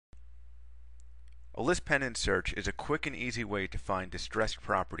A Lis Pendens search is a quick and easy way to find distressed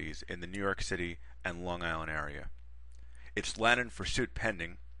properties in the New York City and Long Island area. It's Latin for suit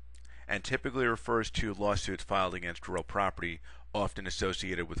pending and typically refers to lawsuits filed against real property, often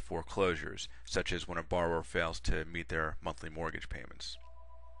associated with foreclosures, such as when a borrower fails to meet their monthly mortgage payments.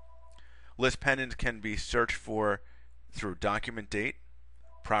 Lis Pendens can be searched for through document date,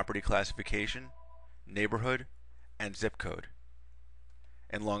 property classification, neighborhood, and zip code.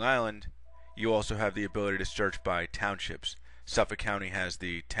 In Long Island, you also have the ability to search by townships. Suffolk County has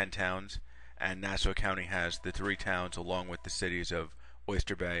the 10 towns, and Nassau County has the 3 towns along with the cities of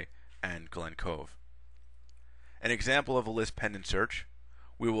Oyster Bay and Glen Cove. An example of a Lis Pendens search: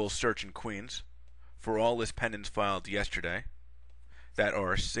 we will search in Queens for all Lis Pendens filed yesterday that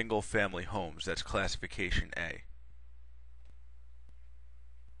are single family homes. That's classification A.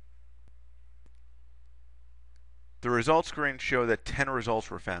 The results screen show that 10 results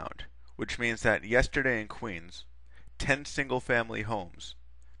were found, which means that yesterday in Queens, 10 single-family homes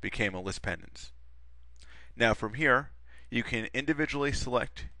became a Lis Pendens. Now from here, you can individually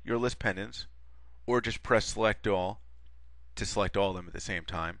select your Lis Pendens, or just press Select All to select all of them at the same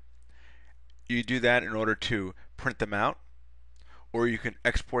time. You do that in order to print them out, or you can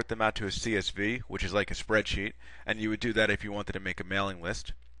export them out to a CSV, which is like a spreadsheet, and you would do that if you wanted to make a mailing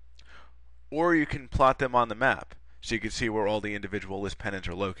list. Or you can plot them on the map, so you can see where all the individual Lis Pendens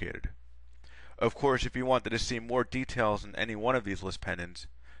are located. Of course, if you wanted to see more details on any one of these Lis Pendens,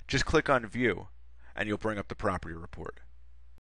 just click on View, and you'll bring up the property report.